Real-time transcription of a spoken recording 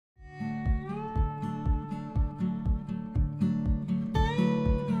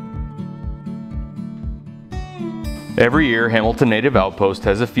Every year, Hamilton Native Outpost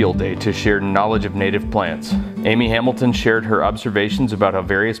has a field day to share knowledge of native plants. Amy Hamilton shared her observations about how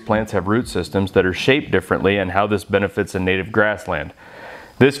various plants have root systems that are shaped differently and how this benefits a native grassland.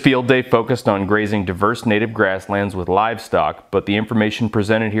 This field day focused on grazing diverse native grasslands with livestock, but the information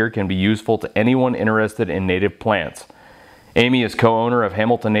presented here can be useful to anyone interested in native plants. Amy is co-owner of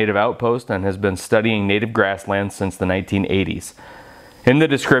Hamilton Native Outpost and has been studying native grasslands since the 1980s. In the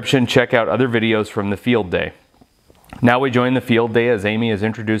description, check out other videos from the field day. Now we join the field day as Amy is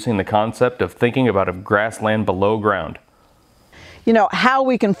introducing the concept of thinking about a grassland below ground. You know, how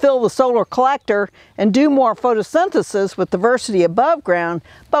we can fill the solar collector and do more photosynthesis with diversity above ground,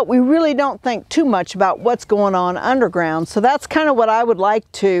 but we really don't think too much about what's going on underground. So that's kind of what I would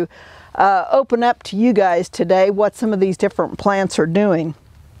like to open up to you guys today, what some of these different plants are doing.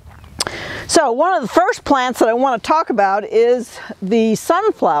 So one of the first plants that I want to talk about is the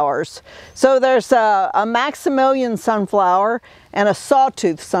sunflowers. So there's a Maximilian sunflower and a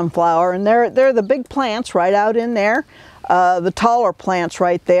sawtooth sunflower, and they're the big plants right out in there, the taller plants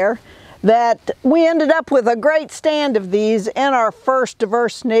right there, that we ended up with a great stand of these in our first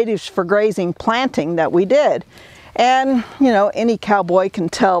diverse natives for grazing planting that we did. And, you know, any cowboy can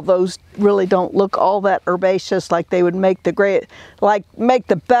tell those really don't look all that herbaceous like they would make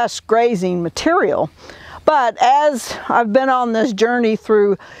the best grazing material. But as I've been on this journey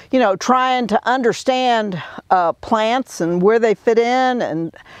through, you know, trying to understand plants and where they fit in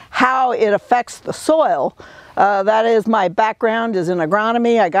and how it affects the soil, that is, my background is in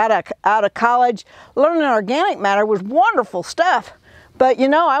agronomy. I got out of college. Learning organic matter was wonderful stuff. But you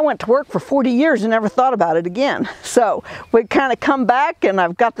know, I went to work for 40 years and never thought about it again. So we kind of come back and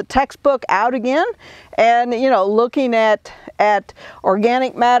I've got the textbook out again and, you know, looking at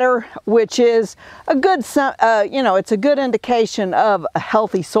organic matter, which is a good, you know, it's a good indication of a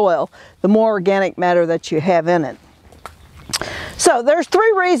healthy soil, the more organic matter that you have in it. So there's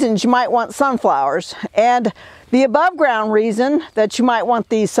three reasons you might want sunflowers. And the above ground reason that you might want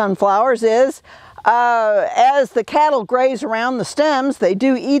these sunflowers is as the cattle graze around the stems, they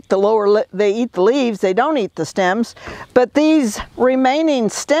do eat they eat the leaves, they don't eat the stems, but these remaining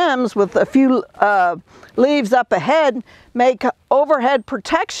stems with a few leaves up ahead make overhead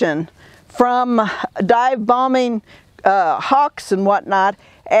protection from dive bombing hawks and whatnot,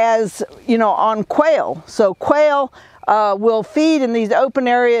 as you know, on quail. So quail will feed in these open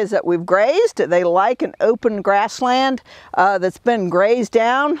areas that we've grazed. They like an open grassland that's been grazed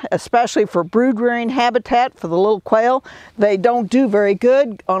down, especially for brood rearing habitat for the little quail. They don't do very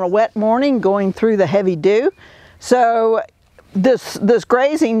good on a wet morning going through the heavy dew. So this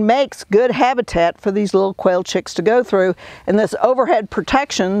grazing makes good habitat for these little quail chicks to go through, and this overhead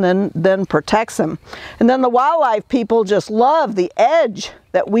protection then protects them. And then the wildlife people just love the edge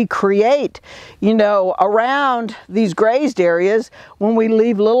that we create, you know, around these grazed areas when we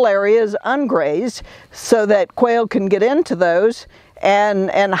leave little areas ungrazed so that quail can get into those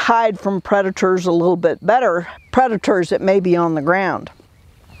and hide from predators a little bit better, predators that may be on the ground.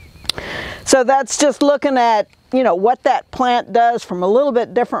 So that's just looking at, you know, what that plant does from a little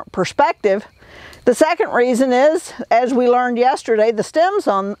bit different perspective. The second reason is, as we learned yesterday, the stems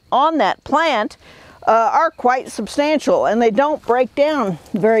on that plant are quite substantial and they don't break down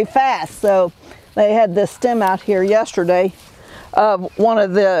very fast. So they had this stem out here yesterday of one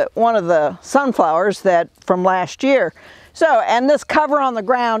of the sunflowers that from last year. So, and this cover on the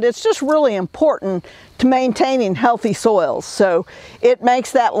ground, it's just really important to maintaining healthy soils. So it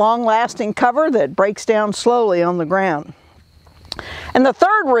makes that long-lasting cover that breaks down slowly on the ground. And the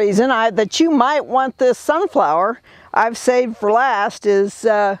third reason that you might want this sunflower, I've saved for last, is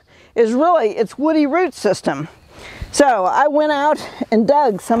really its woody root system. So I went out and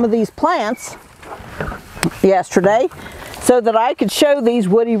dug some of these plants yesterday so that I could show these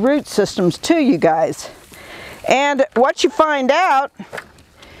woody root systems to you guys. And what you find out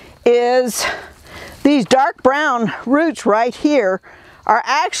is these dark brown roots right here are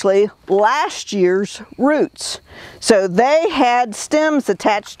actually last year's roots. So they had stems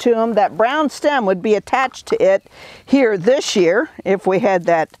attached to them. That brown stem would be attached to it here this year. If we had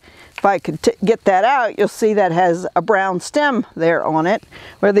that, if I could get that out, you'll see that has a brown stem there on it,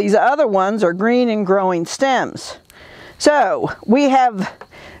 where these other ones are green and growing stems. So we have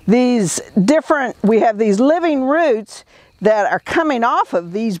these living roots that are coming off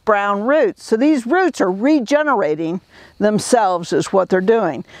of these brown roots. So these roots are regenerating themselves is what they're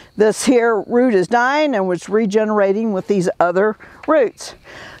doing. This here root is dying and was regenerating with these other roots.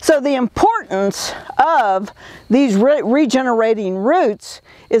 So the importance of these regenerating roots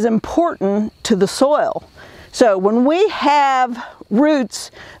is important to the soil. So when we have roots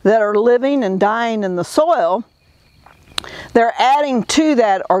that are living and dying in the soil, They're adding to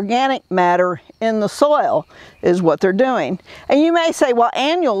that organic matter in the soil is what they're doing. And you may say, well,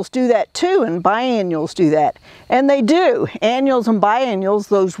 annuals do that too, and biennials do that. And they do. Annuals and biennials,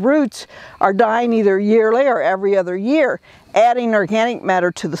 those roots are dying either yearly or every other year, adding organic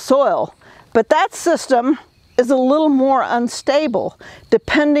matter to the soil. But that system is a little more unstable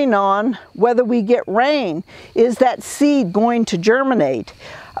depending on whether we get rain. Is that seed going to germinate?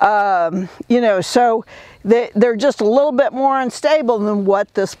 You know, so they're just a little bit more unstable than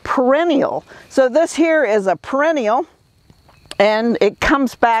what this perennial. So this here is a perennial, and it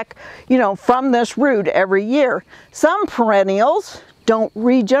comes back, you know, from this root every year. Some perennials don't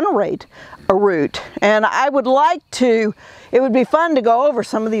regenerate a root, and I would like to, it would be fun to go over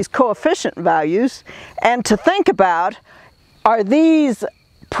some of these coefficient values and to think about, are these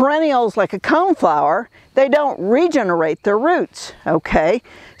perennials like a coneflower? They don't regenerate their roots, okay?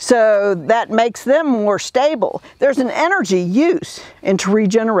 So that makes them more stable. There's an energy use into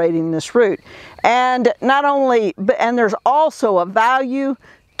regenerating this root. And not only, and there's also a value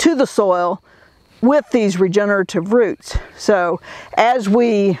to the soil with these regenerative roots. So as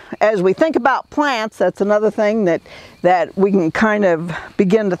we think about plants, that's another thing that we can kind of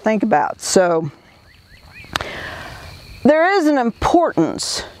begin to think about. So there is an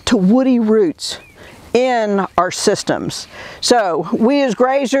importance to woody roots in our systems. So we as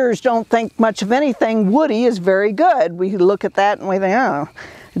grazers don't think much of anything woody is very good. We look at that and we think, oh,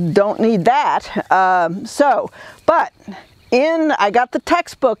 don't need that. But I got the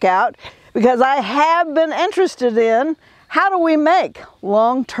textbook out because I have been interested in how do we make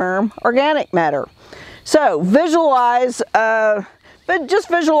long-term organic matter. So visualize, but just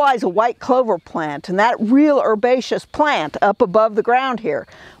visualize a white clover plant and that real herbaceous plant up above the ground here.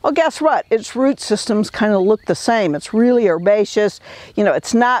 Well, guess what? Its root systems kind of look the same. It's really herbaceous. You know,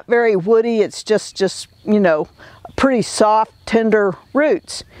 it's not very woody. It's just you know, pretty soft, tender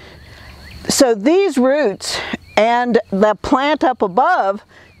roots. So these roots and the plant up above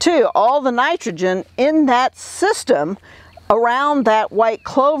too, all the nitrogen in that system around that white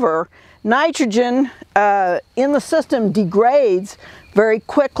clover, nitrogen in the system degrades very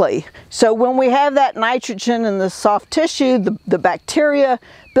quickly. So when we have that nitrogen in the soft tissue, the bacteria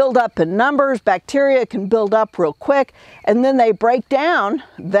build up in numbers. Bacteria can build up real quick, and then they break down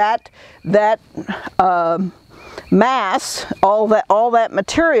that mass. All that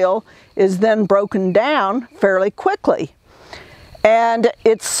material is then broken down fairly quickly, and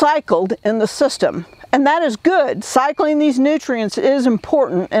it's cycled in the system. And that is good. Cycling these nutrients is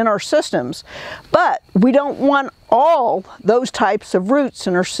important in our systems, but we don't want all those types of roots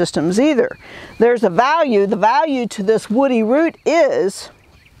in our systems either. There's a value. The value to this woody root is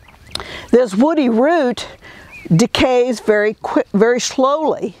this woody root decays very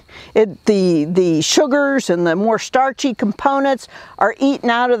slowly. The sugars and the more starchy components are eaten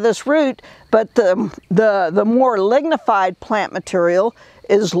out of this root, but the more lignified plant material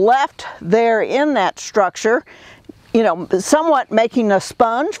is left there in that structure, you know, somewhat making a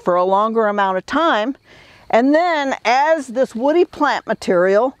sponge for a longer amount of time. And then as this woody plant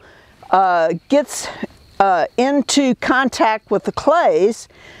material gets into contact with the clays,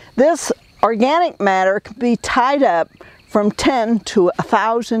 this organic matter can be tied up from 10 to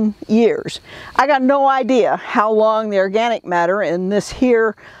 1,000 years. I got no idea how long the organic matter in this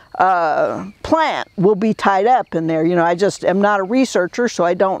here plant will be tied up in there. You know, I just am not a researcher, so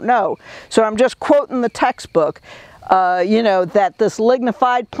I don't know. So I'm just quoting the textbook, you know, that this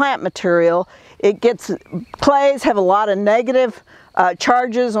lignified plant material, clays have a lot of negative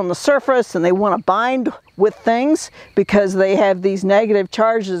charges on the surface, and they want to bind with things because they have these negative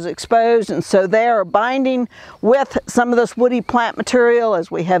charges exposed, and so they are binding with some of this woody plant material as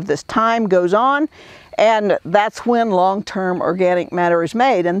we have this time goes on, and that's when long-term organic matter is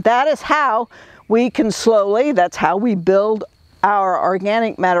made. And that is how we can slowly, that's how we build our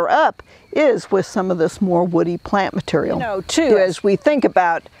organic matter up, is with some of this more woody plant material. You know, too, as we think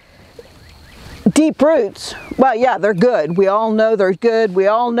about deep roots, well, yeah, they're good. We all know they're good. We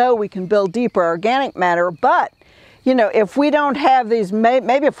all know we can build deeper organic matter, but you know, if we don't have these,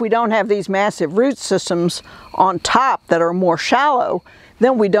 maybe if we don't have these massive root systems on top that are more shallow,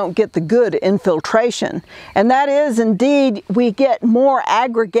 then we don't get the good infiltration. And that is indeed, we get more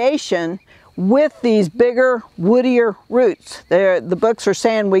aggregation with these bigger, woodier roots. The books are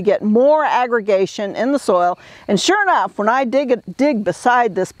saying we get more aggregation in the soil. And sure enough, when I dig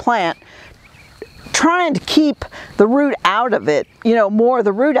beside this plant, trying to keep the root out of it, you know, more of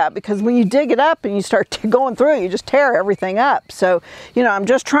the root out, because when you dig it up and you start going through it, you just tear everything up. So, you know, I'm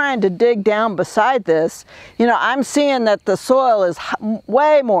just trying to dig down beside this. You know, I'm seeing that the soil is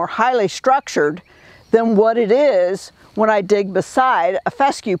way more highly structured than what it is when I dig beside a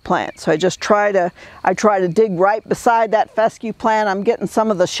fescue plant. So I try to dig right beside that fescue plant. I'm getting some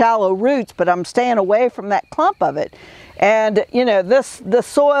of the shallow roots, but I'm staying away from that clump of it. And you know, the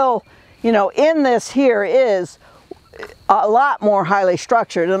soil, you know, in this here is a lot more highly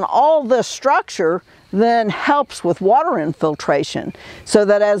structured, and all this structure then helps with water infiltration, so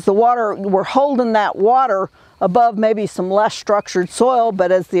that as the water, we're holding that water above maybe some less structured soil,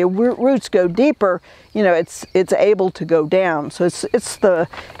 but as the roots go deeper, you know, it's able to go down. So it's the,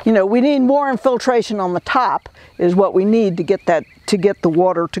 you know, we need more infiltration on the top is what we need to get the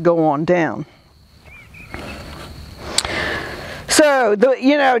water to go on down. So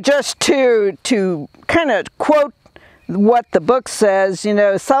you know, just to kind of quote what the book says, you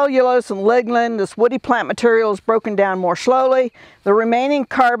know, cellulose and lignin, this woody plant material is broken down more slowly. The remaining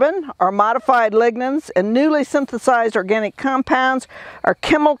carbon are modified lignins, and newly synthesized organic compounds are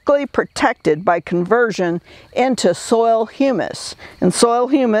chemically protected by conversion into soil humus. And soil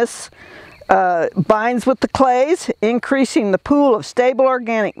humus binds with the clays, increasing the pool of stable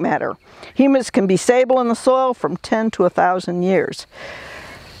organic matter. Humus can be stable in the soil from 10 to 1,000 years.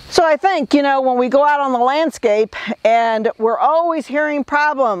 So I think, you know, when we go out on the landscape and we're always hearing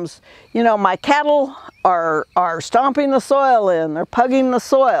problems, you know, my cattle are stomping the soil in, they're pugging the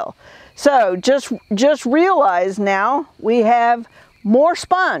soil. So just realize now we have more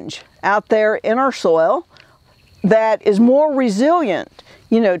sponge out there in our soil that is more resilient,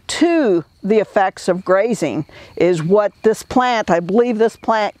 you know, to the effects of grazing, is what this plant, I believe this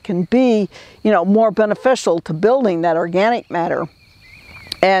plant can be, you know, more beneficial to building that organic matter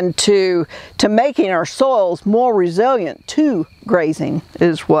and to making our soils more resilient to grazing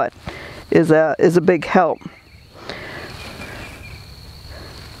is what is a big help.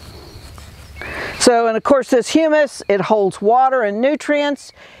 So, and of course this humus, it holds water and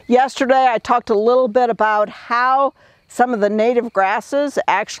nutrients. Yesterday I talked a little bit about how some of the native grasses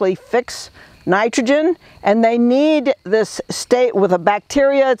actually fix nitrogen, and they need this state with a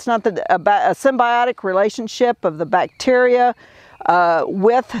bacteria. It's not a symbiotic relationship of the bacteria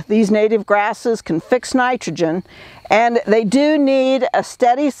with these native grasses can fix nitrogen, and they do need a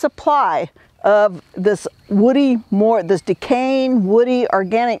steady supply of this woody, this decaying woody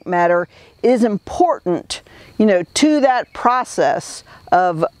organic matter is important, you know, to that process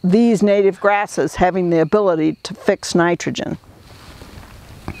of these native grasses having the ability to fix nitrogen.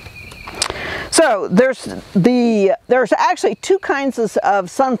 So there's actually two kinds of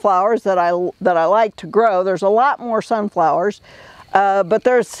sunflowers that I like to grow. There's a lot more sunflowers, but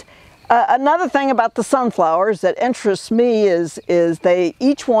there's another thing about the sunflowers that interests me is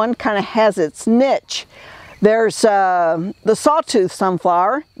each one kind of has its niche. There's the sawtooth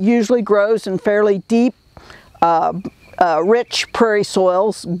sunflower, usually grows in fairly deep, rich prairie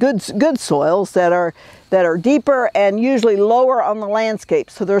soils, good soils that are deeper and usually lower on the landscape.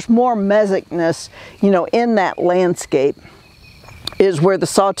 So there's more mesicness, you know, in that landscape is where the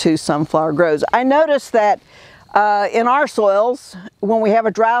sawtooth sunflower grows. I noticed that in our soils, when we have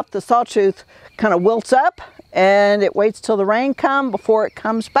a drought, the sawtooth kind of wilts up and it waits till the rain comes before it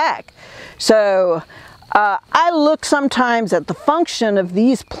comes back. So I look sometimes at the function of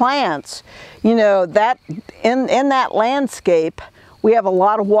these plants, you know, that in that landscape, we have a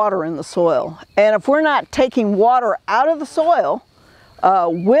lot of water in the soil. And if we're not taking water out of the soil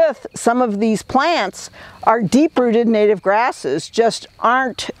with some of these plants, our deep-rooted native grasses just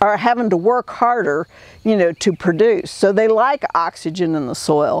are having to work harder, you know, to produce. So they like oxygen in the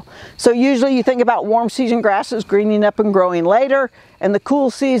soil. So usually you think about warm season grasses greening up and growing later, and the cool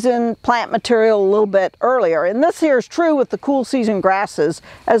season plant material a little bit earlier. And this here is true with the cool season grasses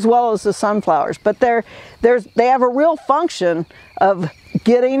as well as the sunflowers. But they have a real function of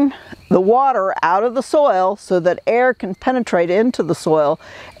getting the water out of the soil so that air can penetrate into the soil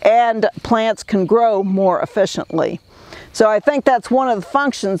and plants can grow more efficiently. So I think that's one of the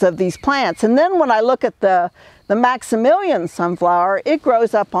functions of these plants. And then when I look at the Maximilian sunflower, it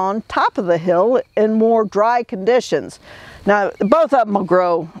grows up on top of the hill in more dry conditions. Now, both of them will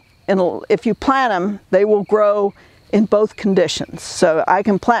grow, if you plant them, they will grow in both conditions. So I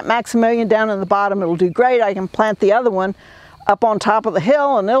can plant Maximilian down in the bottom, it'll do great. I can plant the other one up on top of the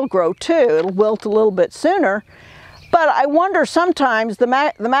hill and it'll grow too. It'll wilt a little bit sooner. But I wonder sometimes the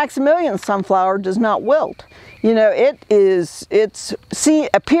Maximilian sunflower does not wilt. You know, it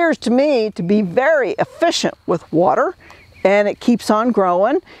appears to me to be very efficient with water, and it keeps on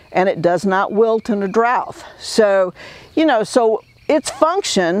growing and it does not wilt in a drought. So, you know, so its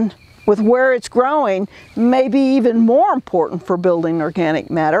function with where it's growing may be even more important for building organic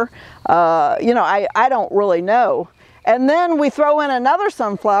matter. You know, I don't really know. And then we throw in another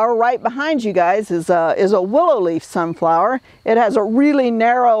sunflower. Right behind you guys is a willow leaf sunflower. It has a really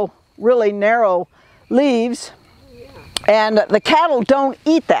narrow leaves. And the cattle don't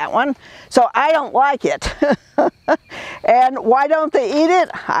eat that one, so I don't like it. And why don't they eat it?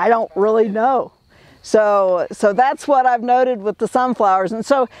 I don't really know. So that's what I've noted with the sunflowers. And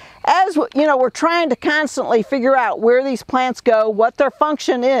so as you know, we're trying to constantly figure out where these plants go, what their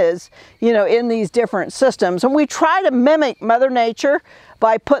function is, you know, in these different systems. And we try to mimic Mother Nature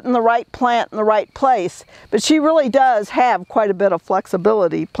by putting the right plant in the right place. But she really does have quite a bit of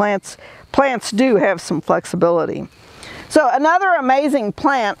flexibility. Plants do have some flexibility. So another amazing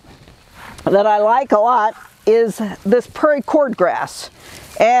plant that I like a lot is this prairie cordgrass.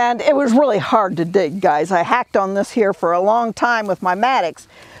 And it was really hard to dig, guys. I hacked on this here for a long time with my mattocks.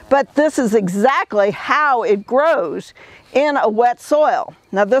 But this is exactly how it grows in a wet soil.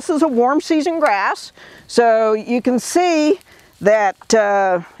 Now this is a warm season grass, so you can see that,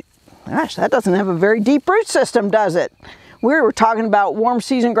 gosh, that doesn't have a very deep root system, does it? We were talking about warm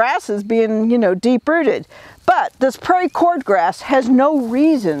season grasses being, you know, deep rooted. But this prairie cordgrass has no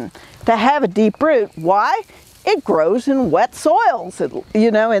reason to have a deep root. Why? It grows in wet soils,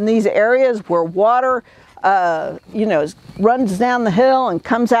 you know, in these areas where water, you know, runs down the hill and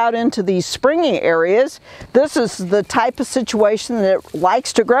comes out into these springy areas. This is the type of situation that it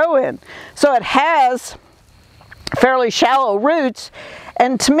likes to grow in. So it has fairly shallow roots.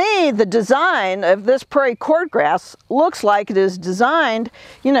 And to me, the design of this prairie cordgrass looks like it is designed,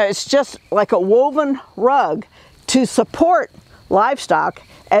 you know, it's just like a woven rug to support livestock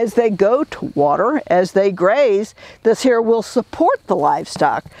as they go to water, as they graze. This here will support the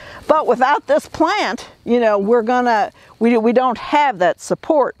livestock. But without this plant, you know, we don't have that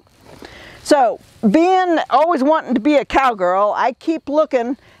support. So being always wanting to be a cowgirl, I keep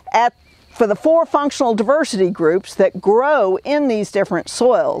looking for the 4 functional diversity groups that grow in these different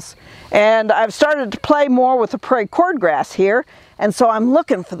soils. And I've started to play more with the prairie cordgrass here, and so I'm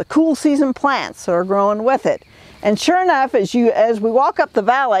looking for the cool season plants that are growing with it. And sure enough, as we walk up the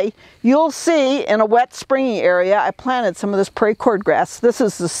valley, you'll see in a wet springy area, I planted some of this prairie cordgrass. This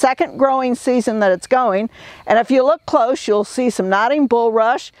is the 2nd growing season that it's going. And if you look close, you'll see some nodding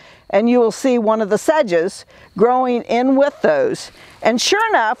bulrush, and you will see one of the sedges growing in with those. And sure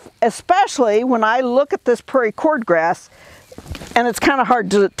enough, especially when I look at this prairie cordgrass, and it's kind of hard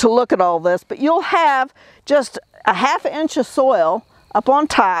to look at all this, but you'll have just a 1/2 inch of soil up on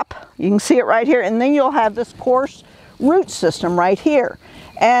top. You can see it right here, and then you'll have this coarse root system right here.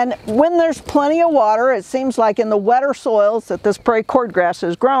 And when there's plenty of water, it seems like in the wetter soils that this prairie cordgrass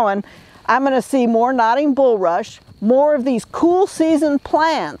is growing, I'm going to see more nodding bulrush, more of these cool season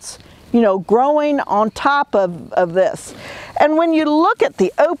plants, you know, growing on top of this. And when you look at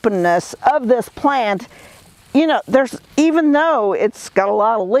the openness of this plant, you know, even though it's got a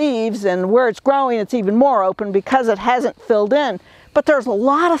lot of leaves and where it's growing, it's even more open because it hasn't filled in. But there's a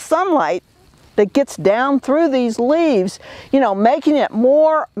lot of sunlight that gets down through these leaves, you know, making it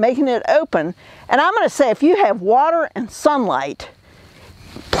open. And I'm going to say, if you have water and sunlight,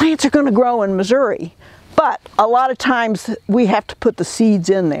 plants are going to grow in Missouri. But a lot of times we have to put the seeds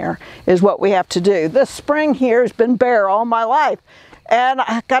in there, is what we have to do. This spring here has been bare all my life. And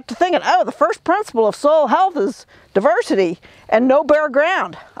I got to thinking, oh, the first principle of soil health is diversity and no bare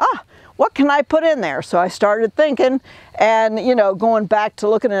ground. What can I put in there? So I started thinking, and you know, going back to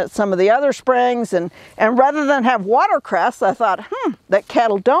looking at some of the other springs, and rather than have watercress, I thought, that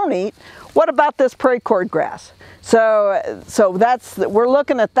cattle don't eat, what about this prairie cordgrass? So we're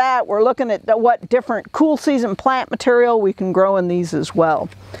looking at that. We're looking at what different cool season plant material we can grow in these as well.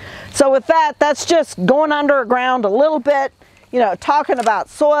 So with that, that's just going underground a little bit, you know, talking about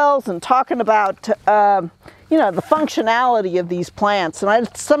soils and talking about you know, the functionality of these plants. And I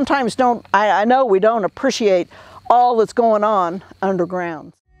sometimes I know we don't appreciate all that's going on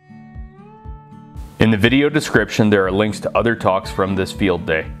underground. In the video description, there are links to other talks from this field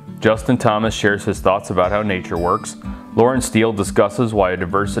day. Justin Thomas shares his thoughts about how nature works. Loren Steele discusses why a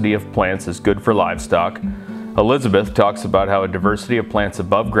diversity of plants is good for livestock. Elizabeth talks about how a diversity of plants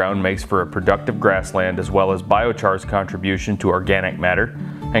above ground makes for a productive grassland, as well as biochar's contribution to organic matter.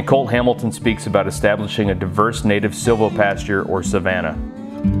 And Colt Hamilton speaks about establishing a diverse native silvo pasture or savanna.